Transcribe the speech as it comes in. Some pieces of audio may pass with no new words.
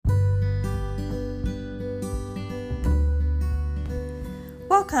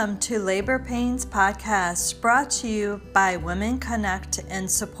Welcome to Labor Pains Podcast, brought to you by Women Connect and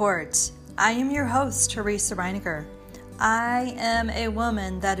Support. I am your host, Teresa Reiniger. I am a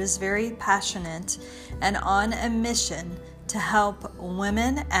woman that is very passionate and on a mission to help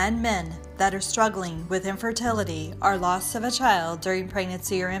women and men that are struggling with infertility or loss of a child during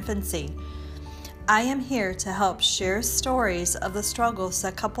pregnancy or infancy. I am here to help share stories of the struggles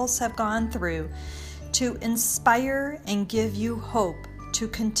that couples have gone through to inspire and give you hope to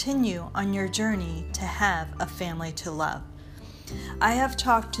continue on your journey to have a family to love. I have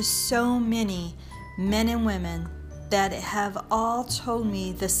talked to so many men and women that have all told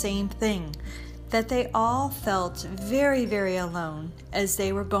me the same thing, that they all felt very, very alone as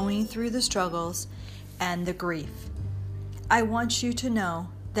they were going through the struggles and the grief. I want you to know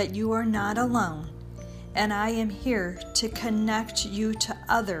that you are not alone, and I am here to connect you to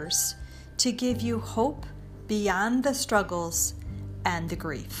others, to give you hope beyond the struggles and the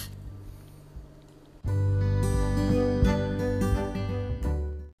grief.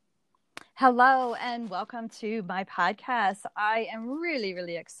 Hello and welcome to my podcast. I am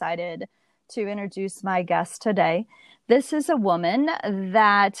really excited to introduce my guest today. This is a woman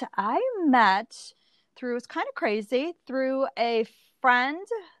that I met through, it's kind of crazy, through a friend.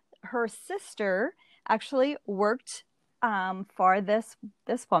 Her sister actually worked for this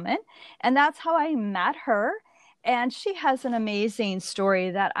woman, and that's how I met her. And she has an amazing story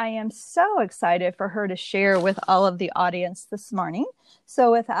that I am so excited for her to share with all of the audience this morning.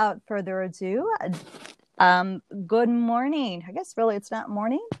 So without further ado, good morning. I guess really it's not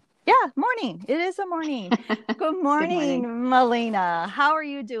morning. Yeah, morning. It is a morning. Good morning, Melina. How are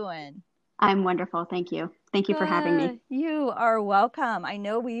you doing? I'm wonderful. Thank you. Thank you for having me. You are welcome. I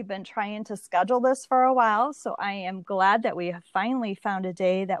know we've been trying to schedule this for a while, so I am glad that we have finally found a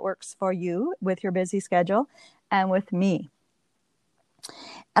day that works for you with your busy schedule and with me.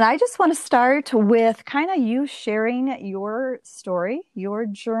 And I just want to start with kind of you sharing your story, your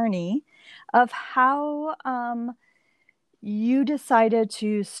journey of how you decided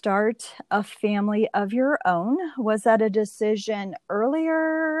to start a family of your own. Was that a decision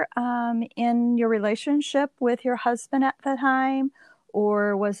earlier in your relationship with your husband at the time?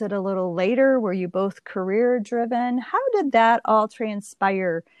 Or was it a little later? Were you both career driven? How did that all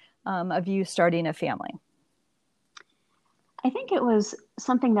transpire of you starting a family? I think it was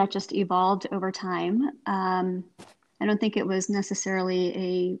something that just evolved over time. I don't think it was necessarily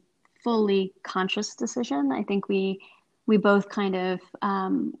a fully conscious decision. I think we both kind of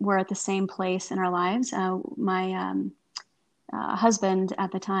were at the same place in our lives. My husband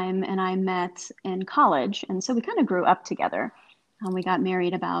at the time and I met in college, and so we kind of grew up together. We got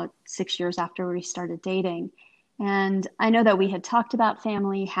married about 6 years after we started dating. And I know that we had talked about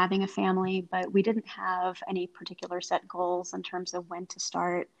family, having a family, but we didn't have any particular set goals in terms of when to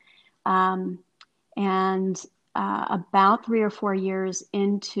start. About 3 or 4 years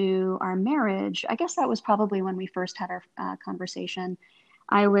into our marriage, I guess that was probably when we first had our conversation.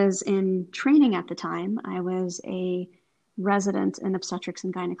 I was in training at the time. I was a resident in obstetrics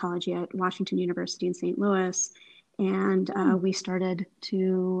and gynecology at Washington University in St. Louis. And we started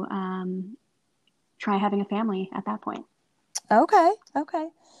to try having a family at that point. Okay.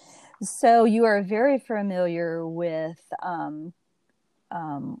 So you are very familiar with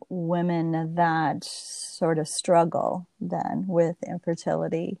women that sort of struggle then with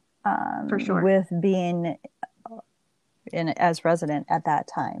infertility, For sure. with being as resident at that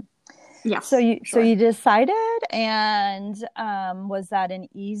time. Yes. So you decided, and was that an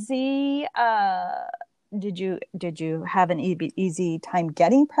easy? Did you have an easy time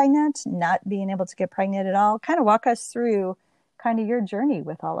getting pregnant? Not being able to get pregnant at all? Kind of walk us through kind of your journey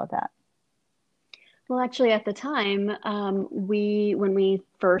with all of that. Well, actually, at the time, when we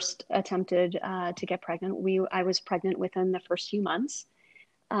first attempted to get pregnant, I was pregnant within the first few months,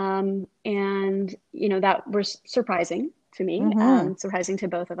 and that was surprising to me, surprising to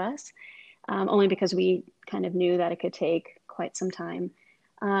both of us, only because we kind of knew that it could take quite some time.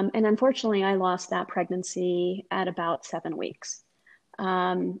 And unfortunately, I lost that pregnancy at about 7 weeks.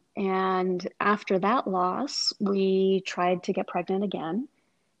 And after that loss, we tried to get pregnant again,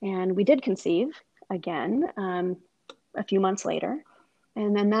 and we did conceive again a few months later.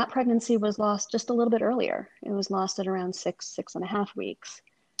 And then that pregnancy was lost just a little bit earlier. It was lost at around 6.5 weeks.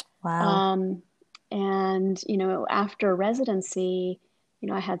 Wow. And, after residency,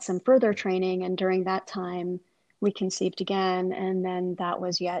 I had some further training, and during that time, we conceived again, and then that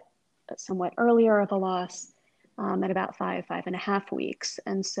was yet somewhat earlier of a loss at about 5.5 weeks.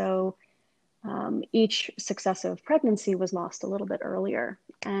 And so each successive pregnancy was lost a little bit earlier.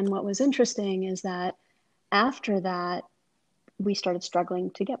 And what was interesting is that after that, we started struggling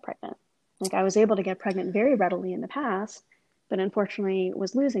to get pregnant. Like I was able to get pregnant very readily in the past, but unfortunately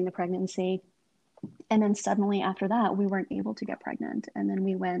was losing the pregnancy. And then suddenly after that, we weren't able to get pregnant. And then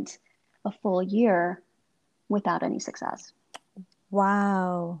we went a full year without any success.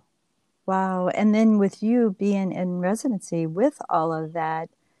 Wow. Wow. And then with you being in residency with all of that,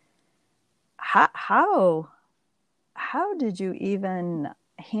 how did you even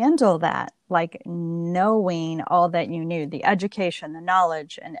handle that? Like knowing all that you knew, the education, the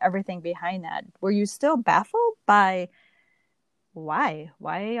knowledge, and everything behind that. Were you still baffled by why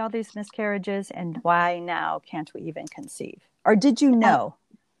all these miscarriages and why now can't we even conceive? Or did you know?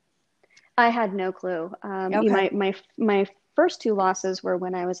 I had no clue. Okay. My first two losses were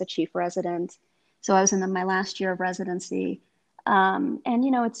when I was a chief resident. So I was in my last year of residency. And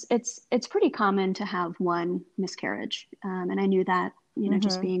it's pretty common to have one miscarriage. And I knew that,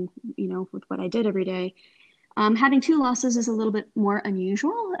 just Mm-hmm. being, with what I did every day. Having two losses is a little bit more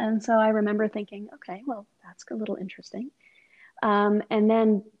unusual. And so I remember thinking, okay, well, that's a little interesting. And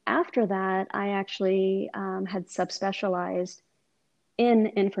then after that, I actually had subspecialized in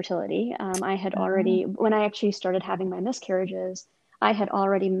infertility. I had already, when I actually started having my miscarriages, I had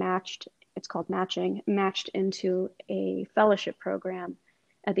already it's called matched into a fellowship program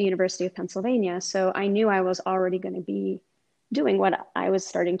at the University of Pennsylvania. So I knew I was already going to be doing what I was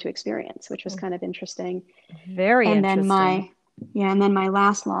starting to experience, which was kind of interesting. Very And then interesting. my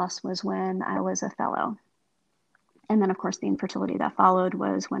last loss was when I was a fellow. And then of course the infertility that followed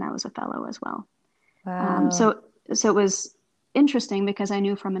was when I was a fellow as well. Um, Wow. so, so it was interesting because I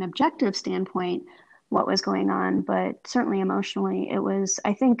knew from an objective standpoint what was going on, but certainly emotionally,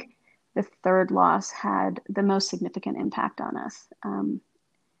 I think the third loss had the most significant impact on us,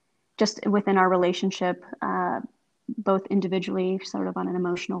 just within our relationship, both individually, sort of on an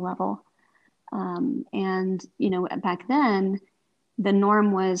emotional level. And, back then, the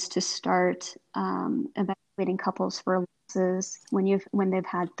norm was to start evaluating couples for losses when they've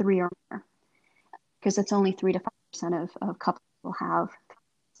had three or more, because it's only 3 to 5% of couples will have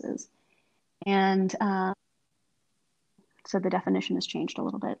losses. And so the definition has changed a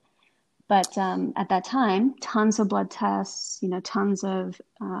little bit. But at that time, tons of blood tests, tons of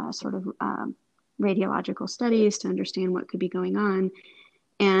sort of radiological studies to understand what could be going on.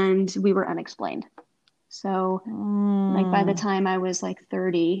 And we were unexplained. So, like by the Mm. time I was like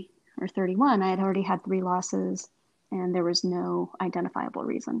 30 or 31, I had already had three losses and there was no identifiable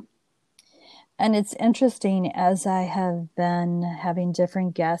reason. And it's interesting as I have been having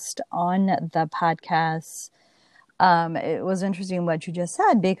different guests on the podcast. It was interesting what you just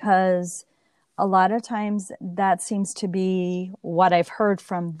said because a lot of times that seems to be what I've heard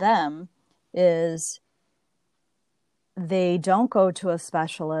from them is they don't go to a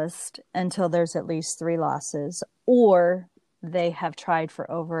specialist until there's at least three losses, or they have tried for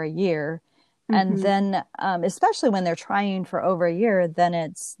over a year. And Mm-hmm. then, especially when they're trying for over a year,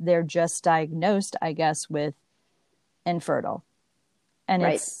 then they're just diagnosed, I guess, with infertile. And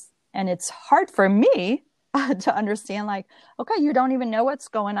Right. it's hard for me to understand, like, okay, you don't even know what's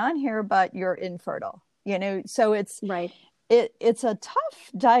going on here, but you're infertile, so Right. it's a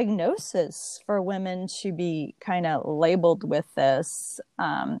tough diagnosis for women to be kind of labeled with this,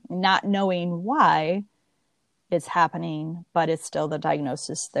 not knowing why it's happening, but it's still the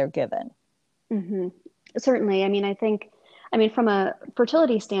diagnosis they're given. Mm-hmm. Certainly. From a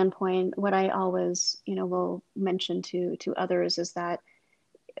fertility standpoint, what I always, will mention to others is that,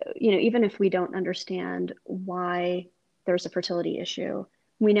 even if we don't understand why there's a fertility issue,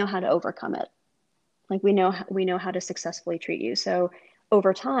 we know how to overcome it. Like we know how to successfully treat you. So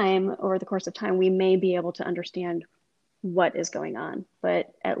over the course of time, we may be able to understand what is going on.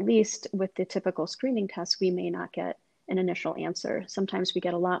 But at least with the typical screening tests, we may not get an initial answer. Sometimes we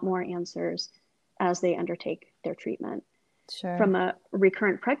get a lot more answers as they undertake their treatment. Sure. From a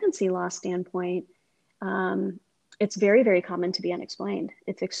recurrent pregnancy loss standpoint, it's very, very common to be unexplained.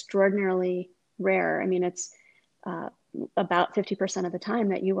 It's extraordinarily rare. I mean, it's about 50% of the time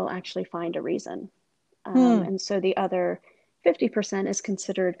that you will actually find a reason. Hmm. And so the other 50% is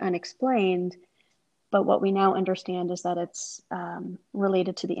considered unexplained. But what we now understand is that it's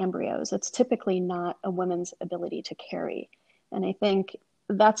related to the embryos. It's typically not a woman's ability to carry. And I think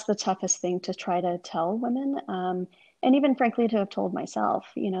that's the toughest thing to try to tell women. And even frankly, to have told myself,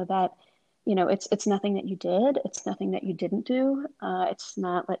 that, it's nothing that you did. It's nothing that you didn't do. It's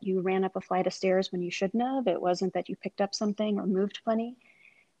not that you ran up a flight of stairs when you shouldn't have. It wasn't that you picked up something or moved funny.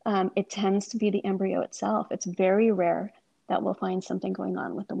 It tends to be the embryo itself. It's very rare that we'll find something going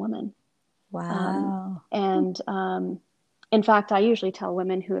on with the woman. Um, Wow. and in fact, I usually tell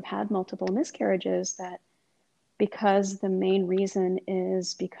women who have had multiple miscarriages that because the main reason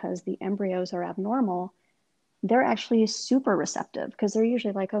is because the embryos are abnormal, they're actually super receptive because they're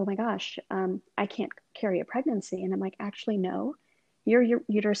usually like, oh my gosh, I can't carry a pregnancy. And I'm like, actually, no, your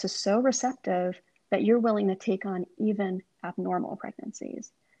uterus is so receptive that you're willing to take on even abnormal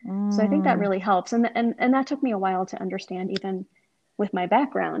pregnancies. So I think that Mm, really helps. And that took me a while to understand, even with my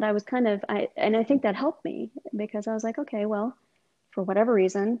background. I was and I think that helped me because I was like, okay, well, for whatever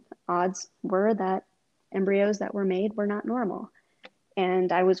reason, odds were that embryos that were made were not normal.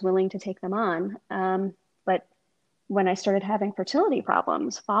 And I was willing to take them on. But when I started having fertility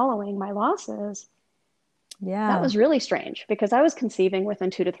problems following my losses, that yeah. was really strange because I was conceiving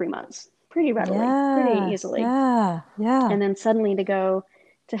within 2 to 3 months pretty readily, pretty Yeah. easily. Yeah. Yeah. And then suddenly to go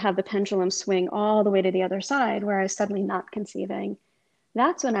to have the pendulum swing all the way to the other side where I was suddenly not conceiving,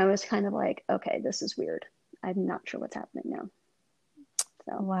 that's when I was kind of like, okay, this is weird. I'm not sure what's happening now.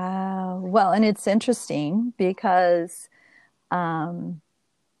 So, Wow. Well, and it's interesting um,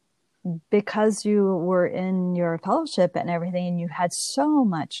 because you were in your fellowship and everything, and you had so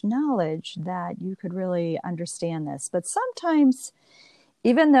much knowledge that you could really understand this. But sometimes,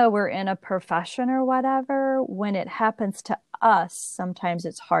 even though we're in a profession or whatever, when it happens to us, sometimes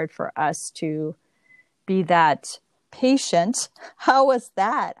it's hard for us to be that patient. How was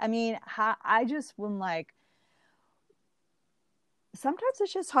that? I mean, I just when like sometimes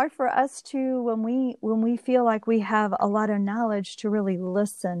it's just hard for us to when we feel like we have a lot of knowledge to really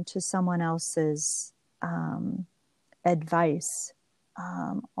listen to someone else's um, advice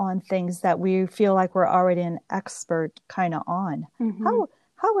on things that we feel like we're already an expert kind of on. mm-hmm.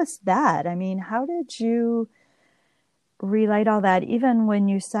 How was that? I mean, how did you relate all that? Even when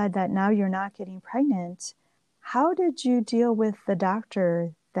you said that now you're not getting pregnant, how did you deal with the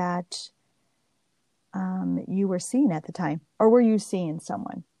doctor that you were seeing at the time, or were you seeing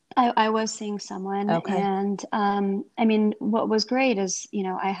someone? I was seeing someone, Okay. and I mean, what was great is,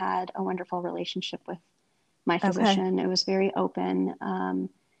 I had a wonderful relationship with my Okay. physician. It was very open.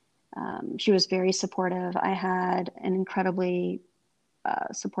 She was very supportive. I had an incredibly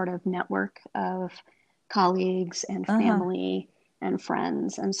supportive network of colleagues and Uh-huh. family and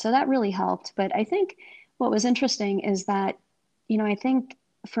friends. And so that really helped. But I think what was interesting is that, I think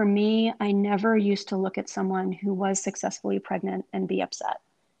for me, I never used to look at someone who was successfully pregnant and be upset.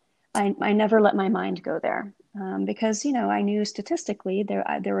 I never let my mind go there because, I knew statistically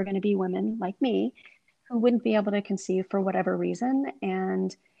there were going to be women like me who wouldn't be able to conceive for whatever reason.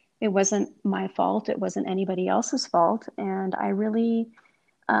 And it wasn't my fault. It wasn't anybody else's fault. And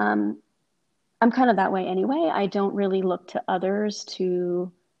um, I'm kind of that way anyway. I don't really look to others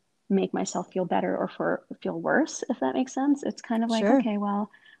to make myself feel better or for feel worse, if that makes sense. It's kind of like, Sure. okay, well,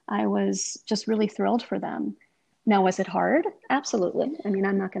 I was just really thrilled for them. Now, was it hard? Absolutely. I mean,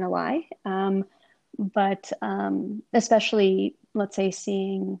 I'm not going to lie. But especially, let's say,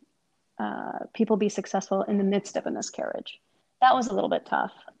 seeing people be successful in the midst of a miscarriage, that was a little bit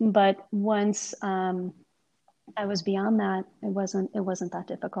tough. But once I was beyond that, it wasn't that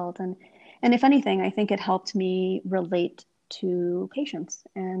difficult. And if anything, I think it helped me relate to patients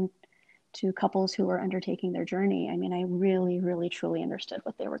and to couples who were undertaking their journey. I mean, I really, really, truly understood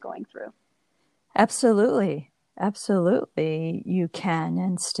what they were going through. Absolutely. Absolutely. You can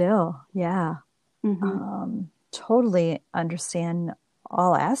and still, yeah. Hmm. Totally understand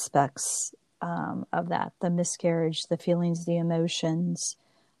all aspects of that, the miscarriage, the feelings, the emotions,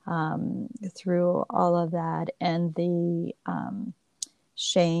 through all of that, and the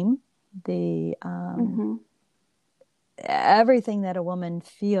shame, the Hmm. everything that a woman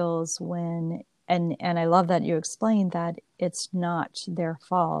feels when, and I love that you explained that it's not their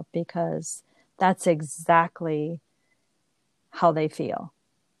fault because that's exactly how they feel,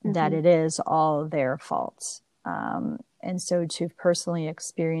 that Hmm. it is all their fault. And so to personally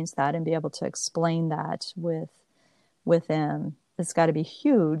experience that and be able to explain that with them, it's got to be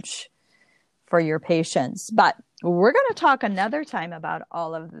huge for your patients. But we're going to talk another time about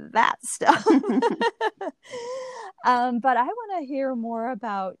all of that stuff. But I want to hear more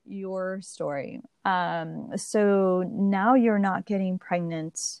about your story. So now you're not getting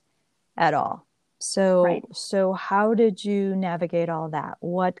pregnant at all. Right. So how did you navigate all that?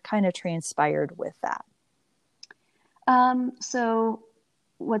 What kind of transpired with that? So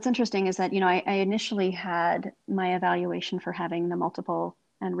what's interesting is that, I initially had my evaluation for having the multiple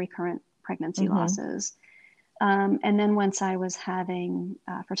and recurrent pregnancy Mm-hmm. losses. And then once I was having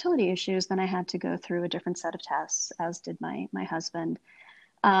fertility issues, then I had to go through a different set of tests, as did my husband.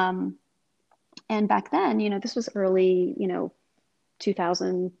 Um, and back then, this was early,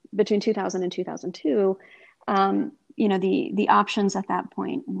 2000, between 2000 and 2002. the options at that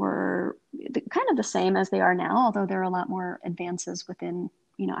point were kind of the same as they are now, although there are a lot more advances within,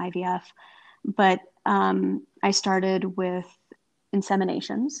 IVF. But I started with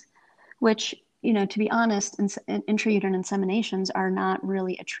inseminations, which, to be honest, intrauterine inseminations are not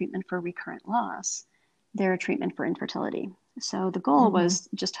really a treatment for recurrent loss. They're a treatment for infertility. So the goal was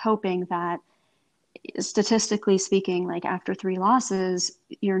just hoping that, statistically speaking, like after 3 losses,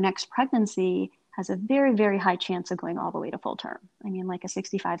 your next pregnancy has a very, very high chance of going all the way to full term. I mean, like a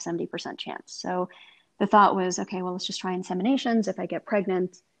 65, 70% chance. So the thought was, okay, well, let's just try inseminations. If I get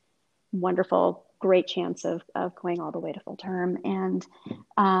pregnant, wonderful, great chance of going all the way to full term. And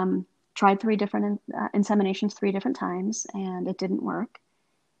tried 3 different inseminations 3 different times, and it didn't work.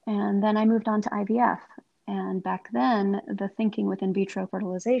 And then I moved on to IVF. And back then, the thinking with in vitro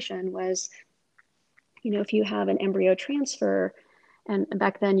fertilization was, if you have an embryo transfer, and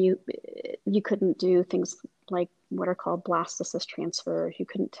back then you couldn't do things like what are called blastocyst transfer. You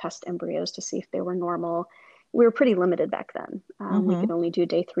couldn't test embryos to see if they were normal. We were pretty limited back then. We could only do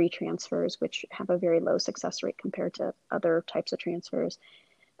day 3 transfers, which have a very low success rate compared to other types of transfers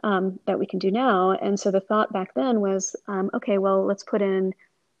that we can do now. And so the thought back then was, okay, well, let's put in,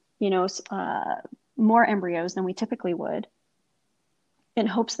 more embryos than we typically would, in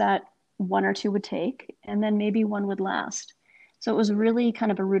hopes that 1 or 2 would take, and then maybe 1 would last. So it was really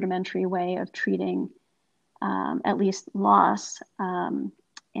kind of a rudimentary way of treating at least loss.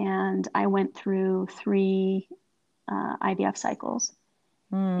 And I went through 3 IVF cycles,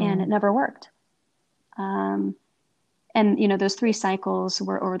 and it never worked. And, those 3 cycles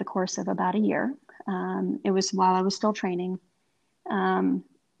were over the course of about a year. It was while I was still training,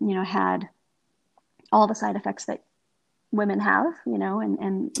 had all the side effects that women have, and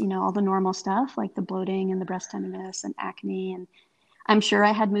all the normal stuff like the bloating and the breast tenderness and acne. And I'm sure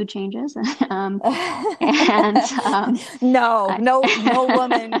I had mood changes. No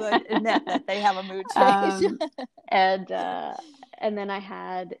woman would admit that they have a mood change. And then I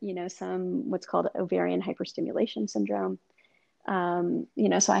had, some what's called ovarian hyperstimulation syndrome.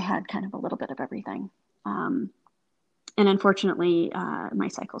 So I had kind of a little bit of everything. And unfortunately, my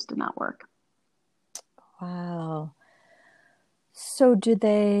cycles did not work. Wow. So did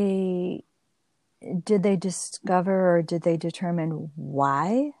they discover, or did they determine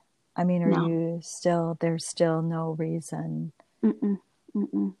why? I mean, there's still no reason?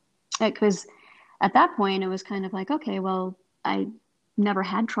 Because at that point it was kind of like, okay, well, I never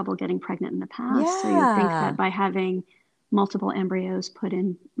had trouble getting pregnant in the past. Yeah. So you think that by having multiple embryos put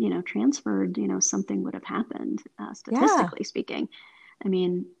in, transferred, something would have happened, statistically speaking. I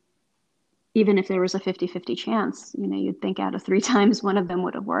mean, even if there was a 50-50 chance, you'd think out of 3 times, 1 of them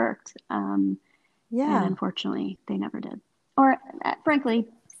would have worked. And unfortunately, they never did. Or frankly,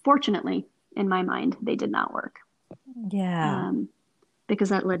 fortunately, in my mind, they did not work. Yeah. Because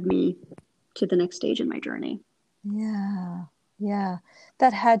that led me to the next stage in my journey. Yeah. Yeah.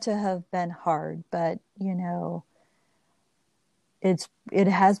 That had to have been hard, but, it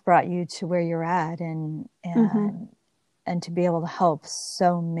has brought you to where you're at, and to be able to help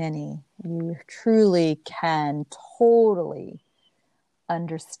so many. You truly can totally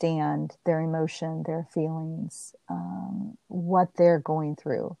understand their emotion, their feelings, what they're going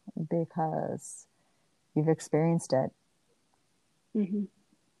through, because you've experienced it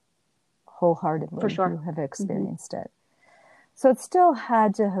wholeheartedly. For sure. You have experienced it. So it still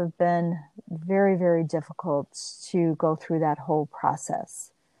had to have been very, very difficult to go through that whole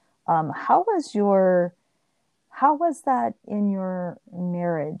process. How was that in your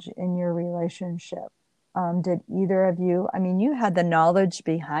marriage, in your relationship? Did either of you, I mean, you had the knowledge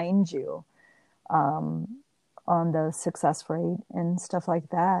behind you on the success rate and stuff like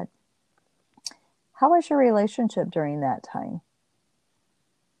that. How was your relationship during that time?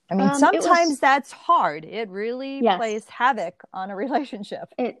 I mean, sometimes that's hard. It really plays havoc on a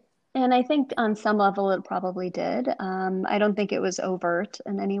relationship. And I think on some level it probably did. I don't think it was overt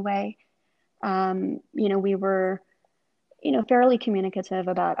in any way. We were, fairly communicative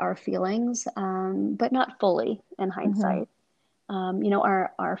about our feelings, but not fully in hindsight.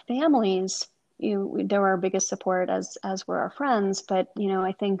 Our families, they were our biggest support, as were our friends. But,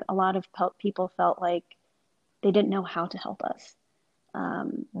 I think a lot of people felt like they didn't know how to help us.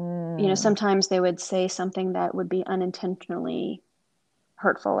 Sometimes they would say something that would be unintentionally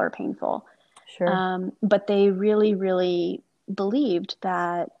hurtful or painful. Sure. But they really, really believed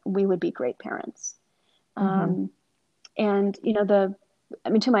that we would be great parents. And,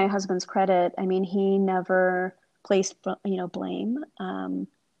 to my husband's credit, he never placed, blame.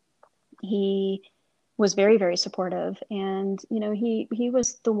 He was very, very supportive. And, he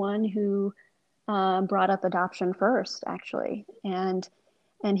was the one who brought up adoption first, actually. And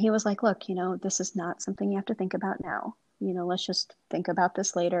he was like, look, this is not something you have to think about now. Let's just think about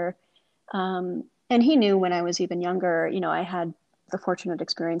this later. And he knew when I was even younger, I had the fortunate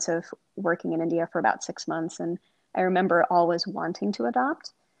experience of working in India for about 6 months. And I remember always wanting to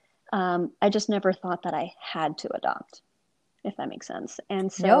adopt. I just never thought that I had to adopt, if that makes sense. And Oh,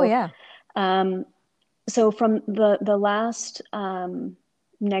 so, yeah. um, so from the last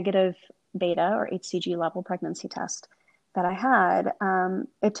negative beta or HCG level pregnancy test that I had,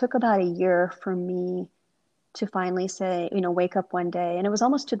 it took about a year for me to finally say, wake up one day, and it was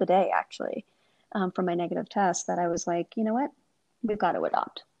almost to the day actually, from my negative test, that I was like, you know what, we've got to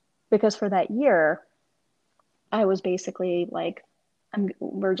adopt. Because for that year, I was basically like,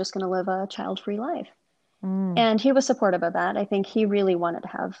 we're just going to live a child-free life. Mm. And he was supportive of that. I think he really wanted to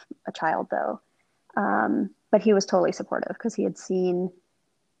have a child though. But he was totally supportive because he had seen,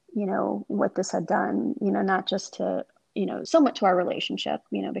 what this had done, not just to, somewhat to our relationship,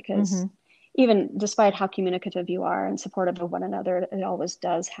 because Mm-hmm. even despite how communicative you are and supportive of one another, it always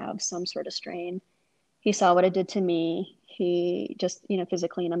does have some sort of strain. He saw what it did to me. He just,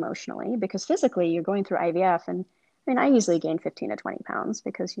 physically and emotionally, because physically you're going through IVF. And I mean, I easily gained 15 to 20 pounds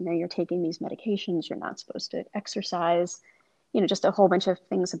because, you're taking these medications, you're not supposed to exercise, just a whole bunch of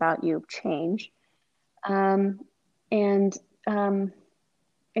things about you change. Um, and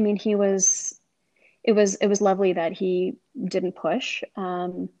I mean, it was lovely that he didn't push,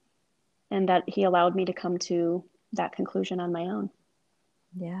 and that he allowed me to come to that conclusion on my own.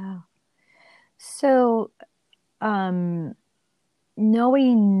 Yeah. So, um,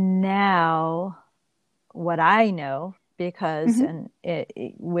 knowing now what I know, because Mm-hmm.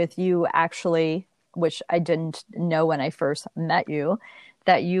 and with you actually, which I didn't know when I first met you,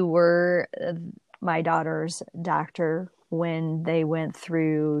 that you were my daughter's doctor when they went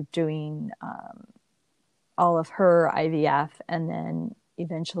through doing all of her IVF and then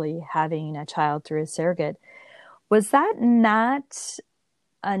eventually having a child through a surrogate. Was that not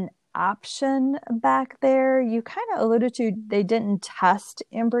an option back there? You kind of alluded to they didn't test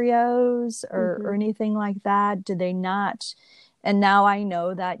embryos or Mm-hmm. anything like that. Did they not? And now I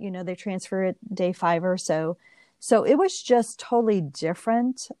know that, they transfer at day 5 or so. So it was just totally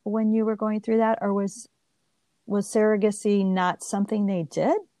different when you were going through that, or was surrogacy not something they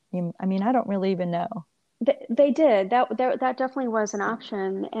did? I mean, I don't really even know. They did that definitely was an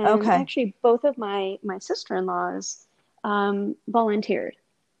option, and Okay. actually both of my sister-in-laws volunteered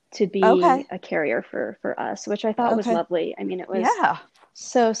to be Okay. a carrier for us, which I thought was Okay. lovely. I mean, it was Yeah.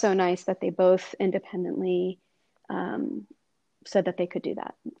 so nice that they both independently um, said that they could do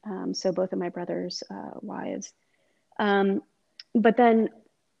that. So both of my brothers' wives. Um, but then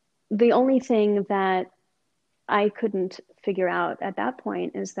the only thing that I couldn't figure out at that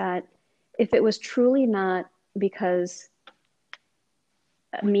point is that if it was truly not because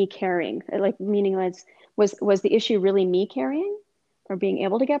me carrying, like meaning was the issue really me carrying or being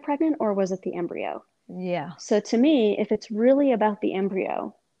able to get pregnant, or was it the embryo? Yeah. So to me, if it's really about the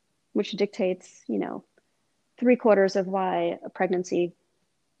embryo, which dictates, 3/4 of why a pregnancy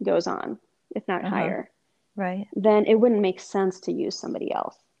goes on, if not Uh-huh. higher, Right. then it wouldn't make sense to use somebody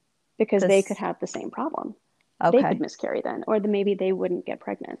else because they could This. have the same problem. They could Okay. miscarry then, or maybe they wouldn't get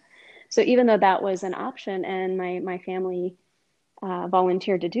pregnant. So even though that was an option and my family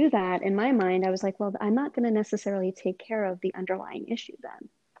volunteered to do that, in my mind, I was like, well, I'm not going to necessarily take care of the underlying issue then.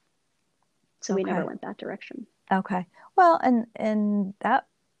 So we never Okay. went that direction. Okay. Well, and that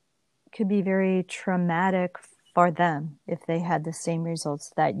could be very traumatic for them if they had the same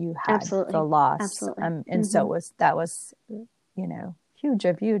results that you had, the Absolutely. loss. Absolutely. And so Mm-hmm. that was, huge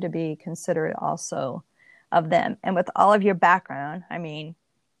of you to be considerate also of them. And with all of your background, I mean,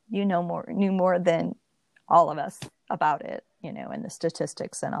 knew more than all of us about it, and the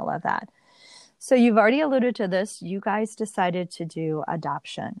statistics and all of that. So you've already alluded to this. You guys decided to do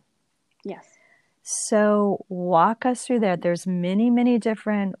adoption. Yes. So walk us through that. There's many, many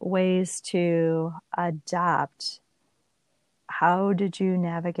different ways to adopt. How did you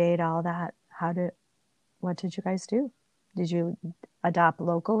navigate all that? What did you guys do? Did you adopt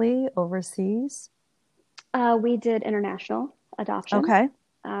locally, overseas? We did international adoption. Okay.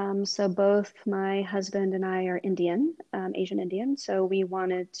 So both my husband and I are Indian, Asian Indian. So we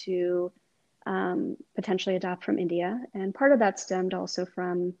wanted to potentially adopt from India. And part of that stemmed also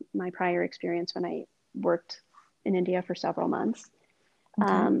from my prior experience when I worked in India for several months.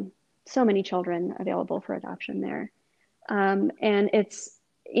 Okay. So many children available for adoption there. And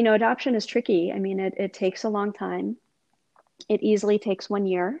adoption is tricky. I mean, it takes a long time. It easily takes one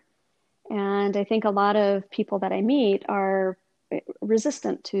year. And I think a lot of people that I meet are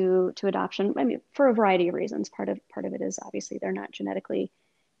resistant to adoption. I mean, for a variety of reasons. Part of it is obviously they're not genetically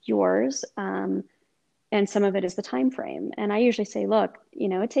yours, and some of it is the time frame. And I usually say, look,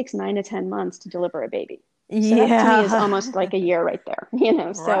 it takes 9 to 10 months to deliver a baby. So that to me is Yeah. almost like a year right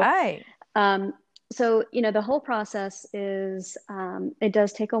there, So, Right. um, the whole process is, it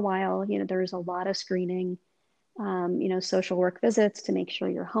does take a while. There's a lot of screening, social work visits to make sure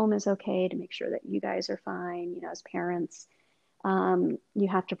your home is okay, to make sure that you guys are fine, as parents. You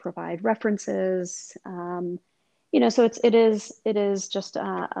have to provide references. So it is just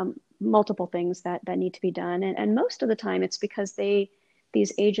multiple things that need to be done, and most of the time it's because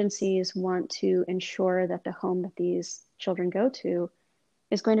these agencies want to ensure that the home that these children go to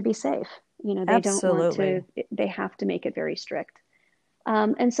is going to be safe. They don't want to. Absolutely. They have to make it very strict.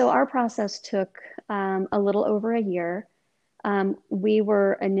 And so our process took a little over a year. We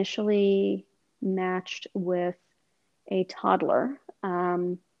were initially matched with a toddler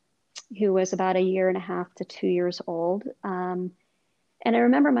who was about a year and a half to 2 years old. And I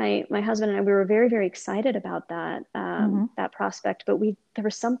remember my husband and I, we were very, very excited about Hmm. that prospect, but there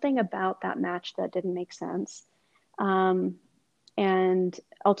was something about that match that didn't make sense. Um, and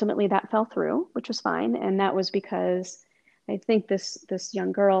ultimately that fell through, which was fine. And that was because I think this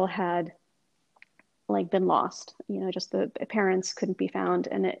young girl had like been lost, just the parents couldn't be found.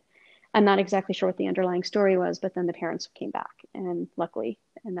 I'm not exactly sure what the underlying story was, but then the parents came back and luckily,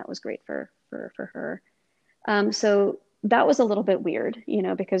 and that was great for her. So that was a little bit weird,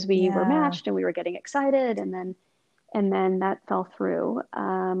 because we were Yeah. matched and we were getting excited, and then that fell through.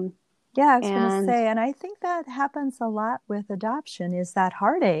 Yeah, I was going to And say, and I think that happens a lot with adoption is that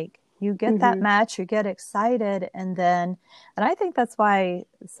heartache. You get that mhm, match, you get excited, and I think that's why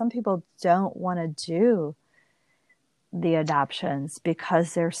some people don't want to do the adoptions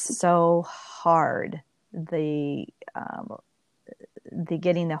because they're so hard. The um, the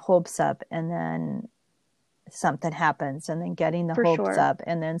getting the hopes up and then something happens, and then getting the for hopes sure. up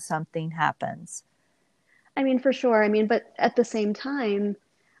and then something happens. I mean, for sure. I mean, but at the same time,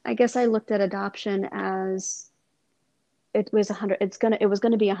 I guess I looked at adoption as it was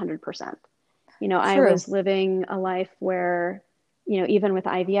gonna be 100%. I True. was living a life where, even with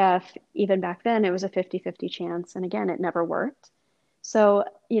IVF, even back then, it was a 50-50 chance. And again, it never worked. So,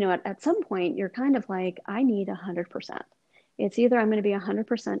 at some point, you're kind of like, I need 100%. It's either I'm going to be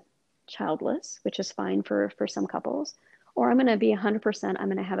 100% childless, which is fine for some couples, or I'm going to be 100%, I'm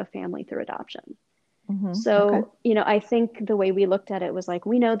going to have a family through adoption. Okay. So, I think the way we looked at it was like,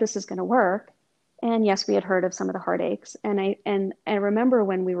 we know this is going to work. And yes, we had heard of some of the heartaches. And I remember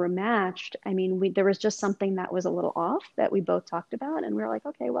when we were matched, I mean, there was just something that was a little off that we both talked about. And we were like,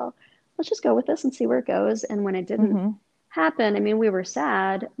 okay, well, let's just go with this and see where it goes. And when it didn't Hmm. happen, I mean, we were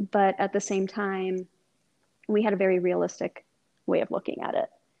sad, but at the same time, we had a very realistic way of looking at it.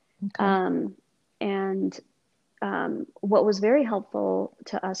 Okay. Um, and what was very helpful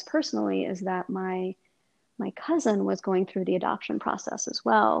to us personally is that my cousin was going through the adoption process as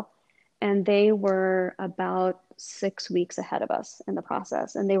well. And they were about 6 weeks ahead of us in the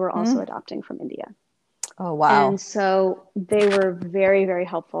process. And they were also Mm. adopting from India. Oh, And wow. so they were very, very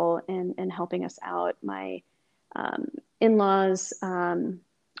helpful in helping us out. My um, in laws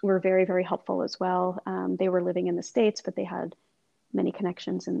were very, very helpful as well. They were living in the States, but they had many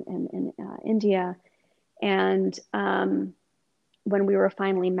connections in India. And when we were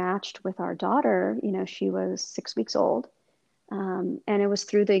finally matched with our daughter, she was 6 weeks old. And it was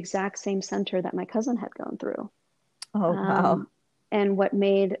through the exact same center that my cousin had gone through. Oh, wow. Um, and what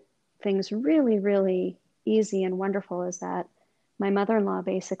made things really, really easy and wonderful is that my mother-in-law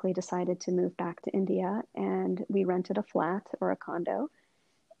basically decided to move back to India, and we rented a flat or a condo.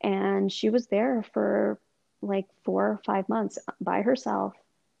 And she was there for like 4 or 5 months by herself,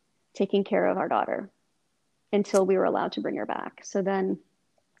 taking care of our daughter until we were allowed to bring her back. So then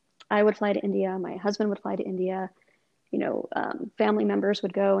I would fly to India, my husband would fly to India, family members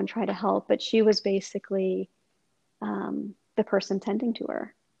would go and try to help, but she was basically the person tending to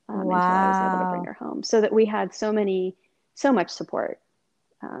her until I was able to bring Wow. her home. So that we had so much support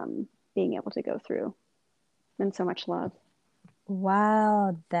being able to go through, and so much love.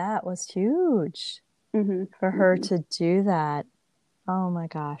 Wow, that was huge Hmm. for her Hmm. to do that. Oh my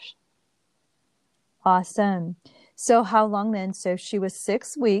gosh. Awesome. So how long then? So she was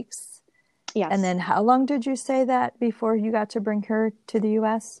 6 weeks. And Yes. then how long did you say that before you got to bring her to the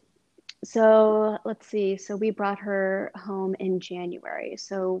US? So let's see. So we brought her home in January.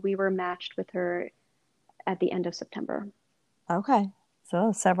 So we were matched with her at the end of September. Okay.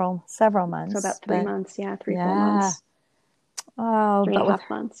 So several So months, about three but months. Yeah, three full yeah. months, Oh, three and but a half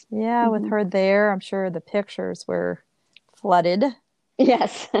months. yeah, with Hmm. her there, I'm sure the pictures were flooded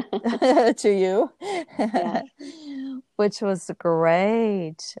Yes. to you, Yes. which was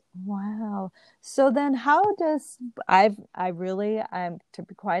great. Wow. So then I'm to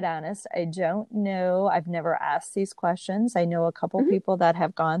be quite honest, I don't know. I've never asked these questions. I know a couple Hmm. people that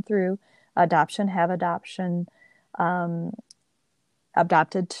have gone through adoption, have adoption, um,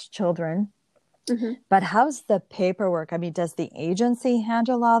 adopted children. Hmm. But how's the paperwork? I mean, does the agency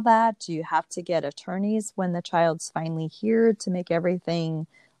handle all that? Do you have to get attorneys when the child's finally here to make everything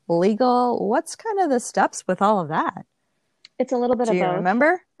legal? What's kind of the steps with all of that? It's a little bit Do of you both.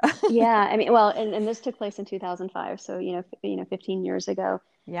 remember? Yeah, I mean, well, and this took place in 2005, so 15 years ago.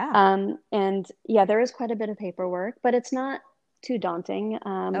 Yeah. And yeah, there is quite a bit of paperwork, but it's not too daunting.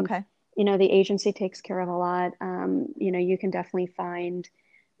 Okay. The agency takes care of a lot. You can definitely find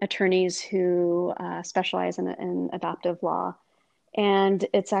attorneys who specialize in adoptive law, and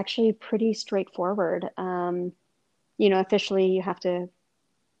it's actually pretty straightforward. Officially, you have to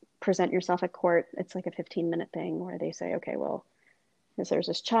present yourself at court. It's like a 15-minute thing where they say, okay, well, because there's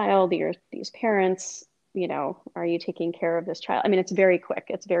this child, these parents, are you taking care of this child? I mean, it's very quick,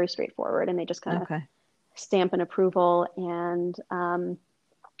 it's very straightforward, and they just kind of Okay. stamp an approval. And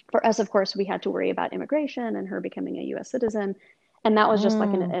for us, of course, we had to worry about immigration and her becoming a US citizen. And that was just like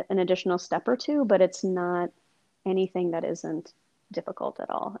Mm, an additional step or two, but it's not anything that isn't difficult at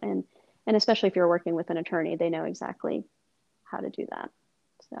all. And especially if you're working with an attorney, they know exactly how to do that.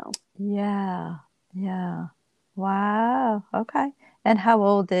 So yeah. Yeah. Wow. Okay. And how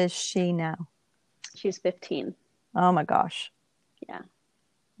old is she now? she's 15. Oh my gosh. Yeah. Yep.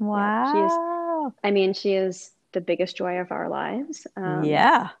 Wow. She is the biggest joy of our lives.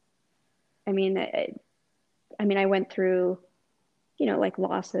 Yeah. I mean, I went through, like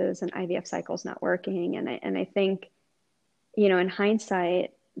losses and IVF cycles not working. And I think, in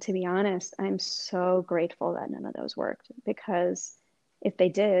hindsight, to be honest, I'm so grateful that none of those worked, because if they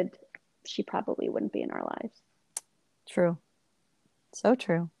did, she probably wouldn't be in our lives. True. So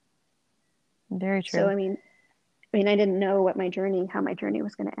true. Very So, true. I didn't know how my journey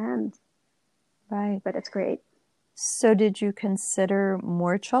was going to end, Right. but it's great. So did you consider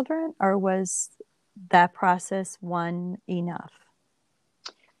more children, or was that process one enough?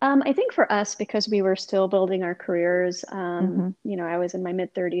 I think for us, because we were still building our careers, Mm-hmm. I was in my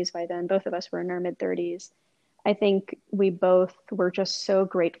mid 30s by then. Both of us were in our mid 30s. I think we both were just so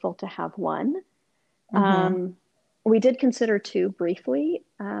grateful to have one. Mm-hmm. We did consider two briefly,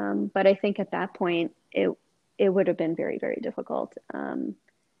 but I think at that point it would have been very, very difficult.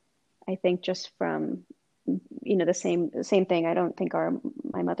 I think just from the same thing. I don't think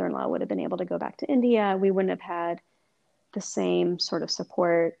my mother-in-law would have been able to go back to India. We wouldn't have had the same sort of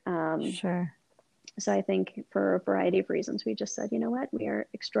support. Sure. So I think for a variety of reasons, we just said, you know what, we are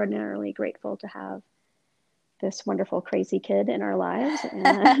extraordinarily grateful to have this wonderful, crazy kid in our lives.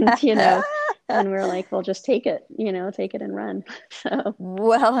 And, and we're like, well, just take it and run. So,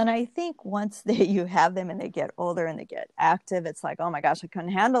 Well, and I think once you have them and they get older and they get active, it's like, oh my gosh, I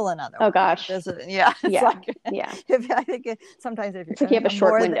couldn't handle another oh one. gosh. Yeah, it's Yeah. like Yeah. I think sometimes if you're It's like you going have to a have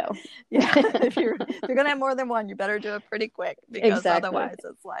short more than window. yeah, if you're going to have more than one, you better do it pretty quick, because Exactly. otherwise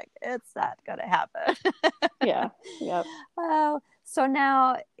it's like it's not going to happen. Yeah. Yep. Well, so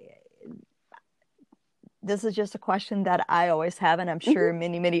now this is just a question that I always have, and I'm Hmm. sure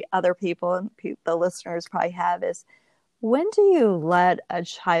many, many other people and the listeners probably have, is when do you let a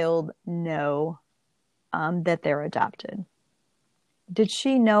child know that they're adopted? Did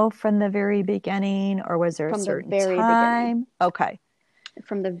she know from the very beginning, or was there a From the certain very beginning. time? Okay.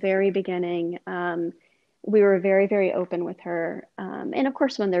 From the very beginning, we were very, very open with her. And of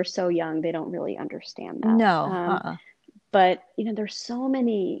course, when they're so young, they don't really understand that. No. Uh-uh. But there's so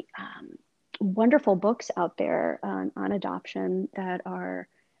many wonderful books out there on adoption that are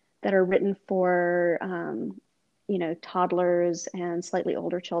written for toddlers and slightly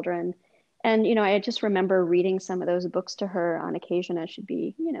older children. And I just remember reading some of those books to her on occasion as she'd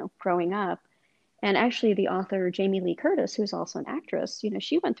be growing up. And actually, the author Jamie Lee Curtis, who's also an actress,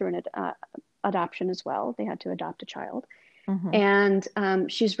 she went through an adoption as well. They had to adopt a child, Mm-hmm. and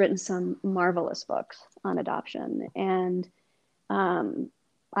she's written some marvelous books on adoption. And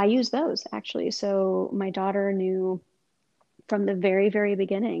I use those actually. So my daughter knew from the very, very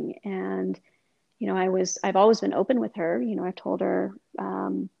beginning. And, I've always been open with her. I've told her,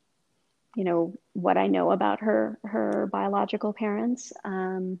 what I know about her biological parents.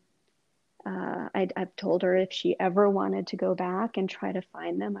 I've told her if she ever wanted to go back and try to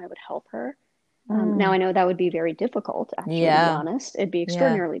find them, I would help her. Now Mm. I know that would be very difficult, actually, to be Yeah. honest. It'd be Yeah.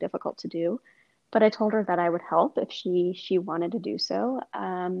 extraordinarily difficult to do. But I told her that I would help if she wanted to do so.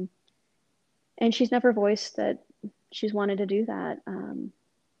 And she's never voiced that she's wanted to do that.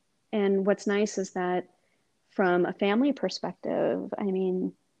 And what's nice is that from a family perspective, I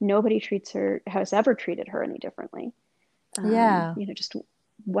mean, nobody has ever treated her any differently. Yeah. Just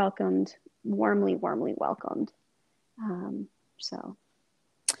welcomed, warmly welcomed. So.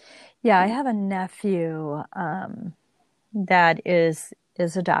 Yeah, I have a nephew that is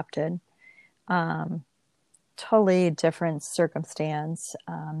adopted. Totally different circumstance.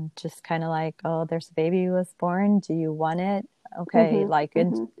 Just kind of like, oh, there's a baby who was born. Do you want it? Okay, like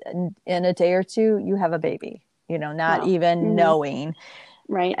in a day or two, you have a baby. Not even knowing.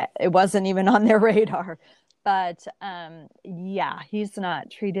 Right. It wasn't even on their radar. But yeah, he's not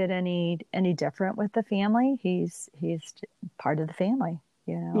treated any different with the family. He's part of the family.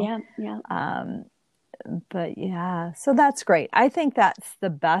 Yeah. But yeah, so that's great. I think that's the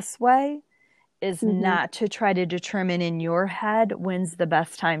best way, is not to try to determine in your head when's the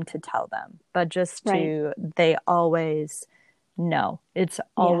best time to tell them, but just they always know. It's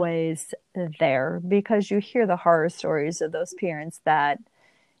always there, because you hear the horror stories of those parents that,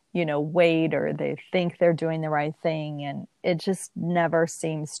 wait, or they think they're doing the right thing, and it just never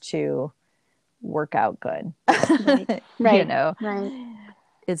seems to work out good. Right.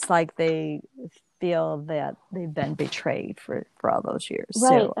 It's like they feel that they've been betrayed for all those years.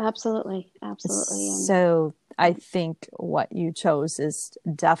 Right. So, absolutely. So I think what you chose is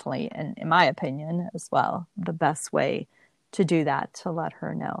definitely, and in my opinion as well, the best way to do that, to let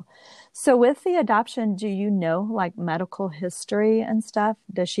her know. So with the adoption, do you know like medical history and stuff?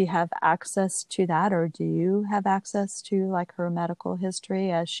 Does she have access to that, or do you have access to like her medical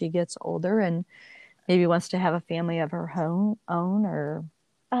history as she gets older and maybe wants to have a family of her own, or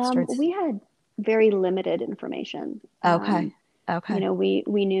starts? We had very limited information. Okay.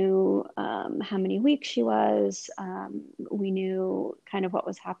 We knew how many weeks she was. We knew kind of what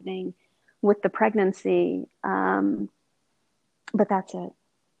was happening with the pregnancy. But that's it.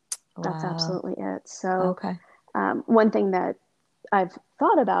 That's absolutely it. So one thing that I've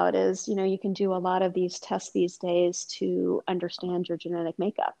thought about is, you can do a lot of these tests these days to understand your genetic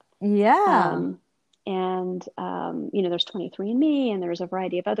makeup. Yeah. And there's 23andMe, and there's a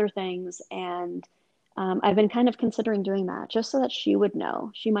variety of other things. And I've been kind of considering doing that just so that she would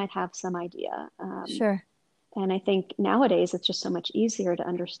know. She might have some idea. Sure. And I think nowadays it's just so much easier to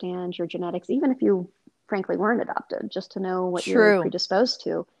understand your genetics, even if you frankly weren't adopted, just to know what you're predisposed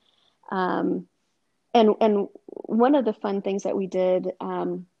to. And one of the fun things that we did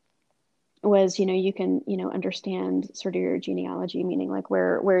was, you can, understand sort of your genealogy, meaning like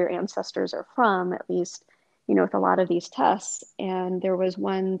where your ancestors are from, at least, with a lot of these tests. And there was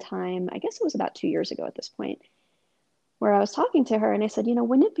one time, I guess it was about 2 years ago at this point, where I was talking to her and I said,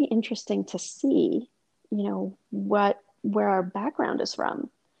 wouldn't it be interesting to see, where our background is from?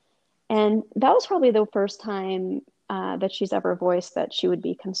 And that was probably the first time that she's ever voiced that she would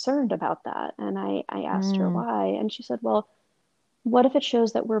be concerned about that. And I asked her why, and she said, well, what if it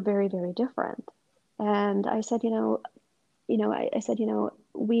shows that we're very, very different? And I said, I said,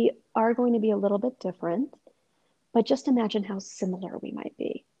 we are going to be a little bit different, but just imagine how similar we might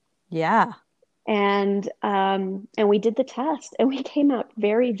be. Yeah. And we did the test, and we came out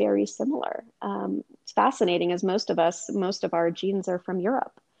very, very similar. It's fascinating, as most of our genes are from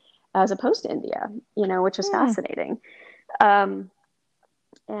Europe, as opposed to India, which is fascinating.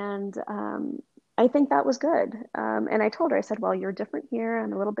 I think that was good. And I told her, I said, well, you're different here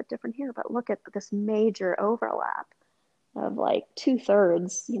and a little bit different here, but look at this major overlap of like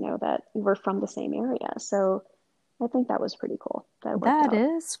 2/3, that we're from the same area. So I think that was pretty cool. That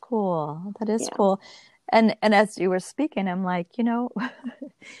is cool. That is cool. And as you were speaking, I'm like,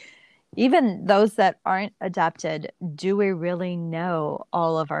 even those that aren't adopted, do we really know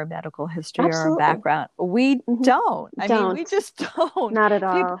all of our medical history or our background? We don't. I mean, we just don't. Not at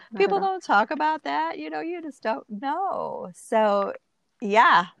all. People don't talk about that. You just don't know. So,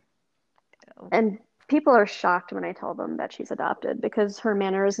 yeah. And people are shocked when I tell them that she's adopted, because her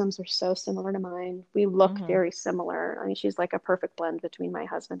mannerisms are so similar to mine. We look very similar. I mean, she's like a perfect blend between my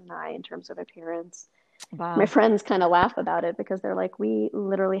husband and I in terms of appearance. Wow. My friends kind of laugh about it because they're like, we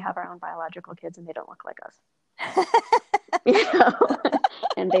literally have our own biological kids and they don't look like us.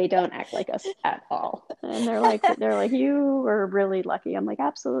 And they don't act like us at all. And they're like, you were really lucky. I'm like,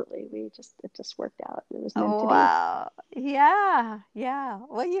 absolutely. It just worked out. It was meant to be. Wow. Yeah.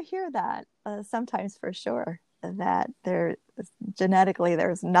 Well, you hear that sometimes, for sure, that genetically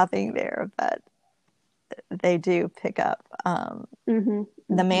there's nothing there, but they do pick up the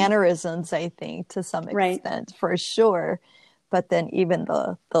mannerisms, I think, to some extent, for sure. But then even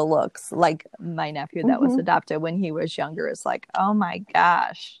the looks, like my nephew that was adopted when he was younger, is like, oh my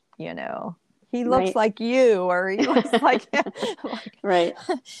gosh, he looks Right. like you, or he looks like, like Right.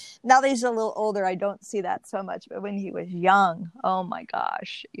 now that he's a little older, I don't see that so much. But when he was young, oh my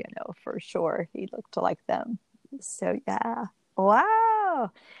gosh, for sure, he looked like them. So yeah,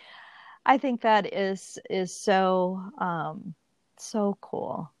 wow. I think that is so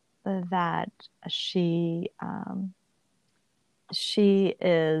cool that she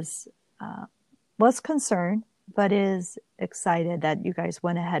is was concerned, but is excited that you guys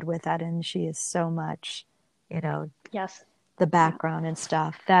went ahead with that, and she is so much, Yes. the Yeah. background and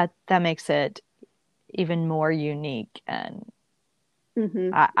stuff that makes it even more unique, and Mm-hmm.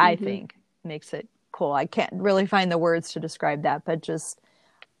 I Mm-hmm. think makes it cool. I can't really find the words to describe that, but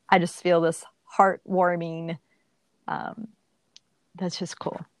I just feel this heartwarming. That's just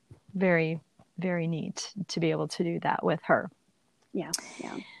cool. Very, very neat to be able to do that with her. Yeah.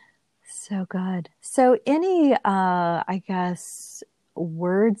 Yeah. So good. So any, I guess,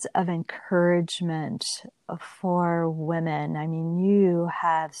 words of encouragement for women? I mean, you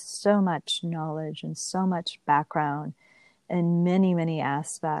have so much knowledge and so much background in many, many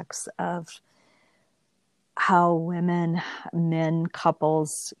aspects of how women, men,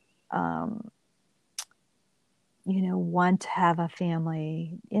 couples, want to have a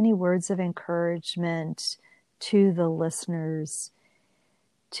family. Any words of encouragement to the listeners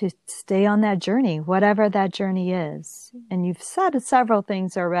to stay on that journey, whatever that journey is? And you've said several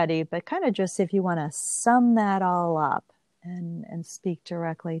things already, but kind of just if you want to sum that all up and speak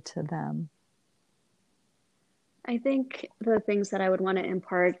directly to them. I think the things that I would want to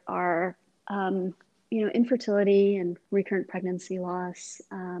impart are, infertility and recurrent pregnancy loss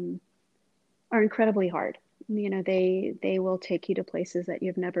are incredibly hard. They will take you to places that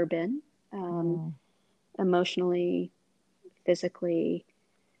you've never been, Mm. emotionally, physically,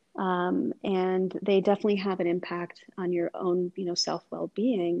 and they definitely have an impact on your own, self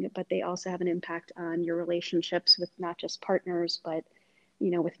well-being, but they also have an impact on your relationships with not just partners, but,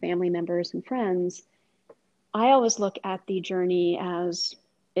 with family members and friends. I always look at the journey as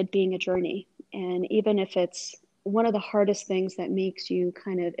it being a journey. And even if it's one of the hardest things that makes you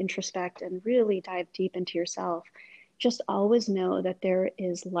kind of introspect and really dive deep into yourself, just always know that there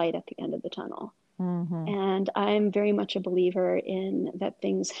is light at the end of the tunnel. Mm-hmm. And I'm very much a believer in that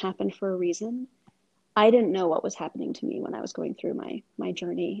things happen for a reason. I didn't know what was happening to me when I was going through my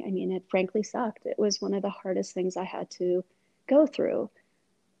journey. I mean, it frankly sucked. It was one of the hardest things I had to go through.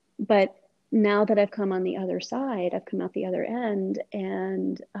 But now that I've come on the other side, I've come out the other end,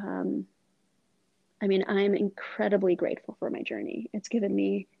 and I mean, I'm incredibly grateful for my journey. It's given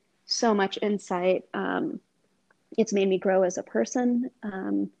me so much insight. It's made me grow as a person.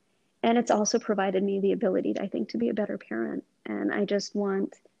 And it's also provided me the ability, I think, to be a better parent. And I just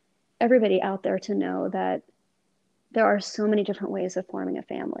want everybody out there to know that there are so many different ways of forming a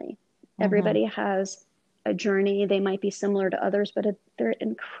family. Mm-hmm. Everybody has a journey. They might be similar to others, but they're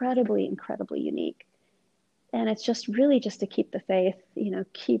incredibly, incredibly unique. And it's just really just to keep the faith,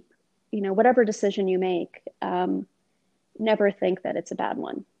 keep, whatever decision you make, never think that it's a bad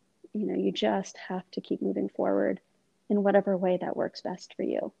one. You just have to keep moving forward in whatever way that works best for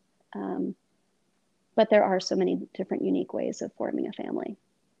you. But there are so many different unique ways of forming a family.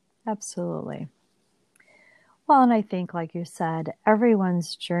 Absolutely. Well, and I think, like you said,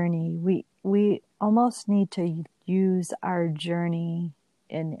 everyone's journey, we almost need to use our journey,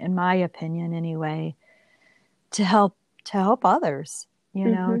 in my opinion anyway, to help others,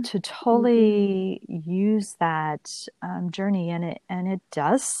 Mm-hmm. to Mm-hmm. totally use that journey. And it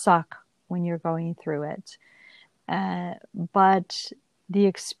does suck when you're going through it. But the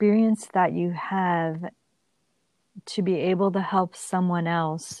experience that you have to be able to help someone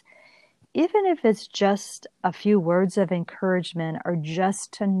else, even if it's just a few words of encouragement, or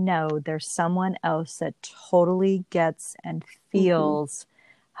just to know there's someone else that totally gets and Mm-hmm. feels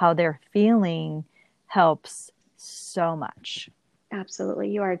how they're feeling, helps so much. Absolutely.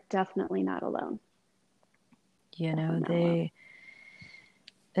 You are definitely not alone. Definitely not alone.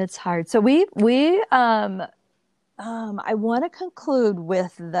 It's hard. So I want to conclude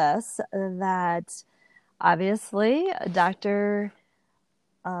with this, that obviously Dr.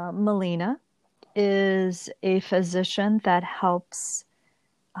 Melina is a physician that helps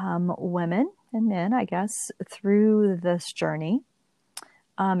women and men, I guess, through this journey.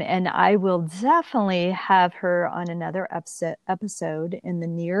 And I will definitely have her on another episode in the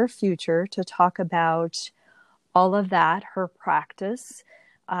near future to talk about all of that, her practice.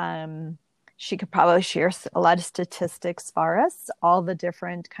 She could probably share a lot of statistics for us, all the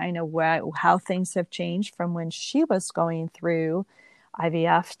different kind of how things have changed from when she was going through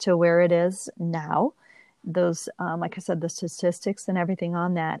IVF to where it is now. those, like I said, the statistics and everything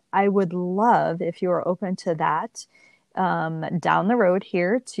on that. I would love, if you are open to that, down the road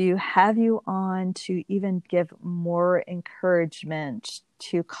here, to have you on to even give more encouragement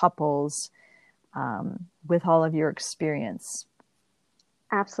to couples with all of your experience.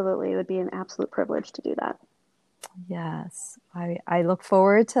 Absolutely. It would be an absolute privilege to do that. Yes, I look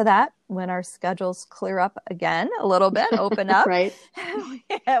forward to that when our schedules clear up again a little bit, open up. Right.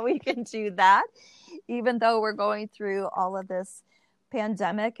 Yeah, we can do that. Even though we're going through all of this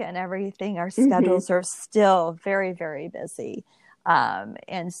pandemic and everything, our schedules are still very, very busy.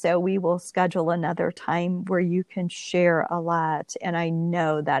 And so we will schedule another time where you can share a lot. And I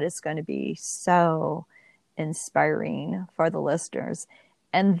know that is going to be so inspiring for the listeners.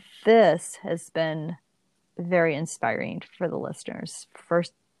 And this has been very inspiring for the listeners.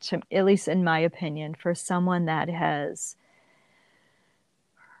 First, at least in my opinion, for someone that has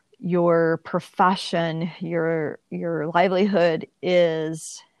your profession, your livelihood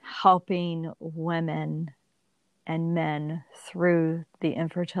is helping women and men through the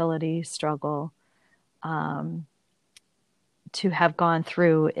infertility struggle, to have gone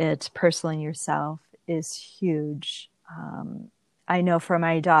through it personally yourself is huge. I know for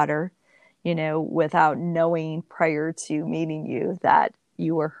my daughter, without knowing prior to meeting you that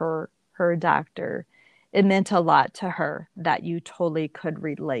you were her doctor, it meant a lot to her that you totally could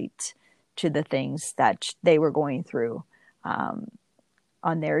relate to the things that they were going through on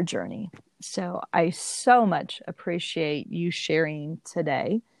their journey. So I so much appreciate you sharing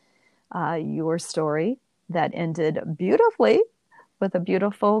today your story that ended beautifully with a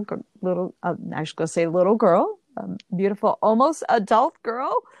beautiful little, I was going to say little girl, beautiful, almost adult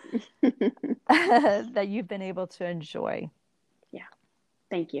girl that you've been able to enjoy. Yeah.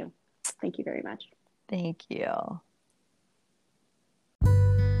 Thank you. Thank you very much. Thank you.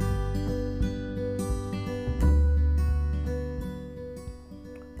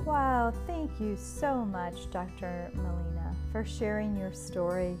 Wow, thank you so much, Dr. Melina, for sharing your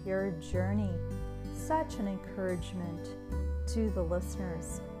story, your journey. Such an encouragement to the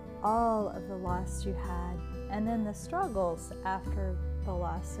listeners, all of the loss you had, and then the struggles after the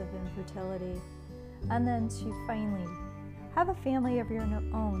loss of infertility, and then to finally have a family of your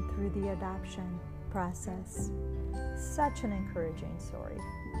own through the adoption process. Such an encouraging story.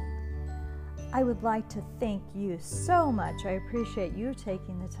 I would like to thank you so much. I appreciate you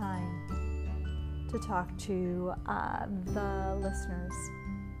taking the time to talk to the listeners.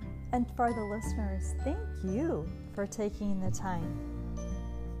 And for the listeners, thank you for taking the time.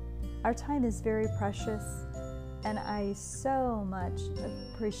 Our time is very precious, and I so much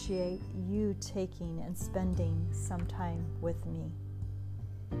appreciate you taking and spending some time with me.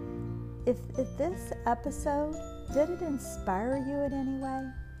 If this episode, did it inspire you in any way?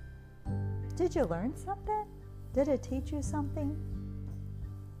 Did you learn something? Did it teach you something?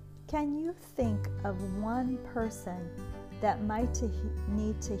 Can you think of one person that might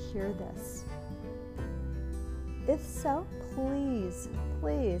need to hear this? If so, please,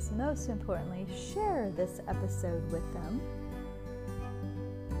 most importantly, share this episode with them.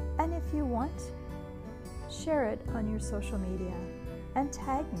 And if you want, share it on your social media and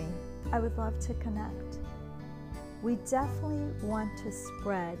tag me. I would love to connect. We definitely want to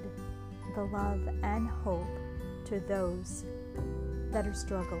spread the love and hope to those that are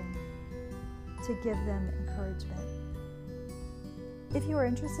struggling, to give them encouragement. If you are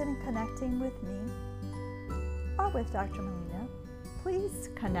interested in connecting with me or with Dr. Melina, please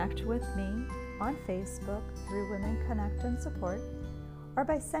connect with me on Facebook through Women Connect and Support, or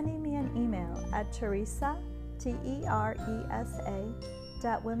by sending me an email at Teresa, Teresa,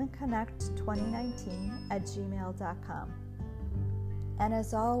 .womenconnect2019@gmail.com. And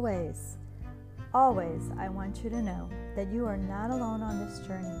as always, I want you to know that you are not alone on this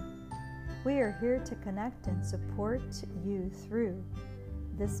journey. We are here to connect and support you through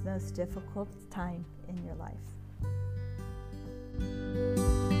this most difficult time in your life.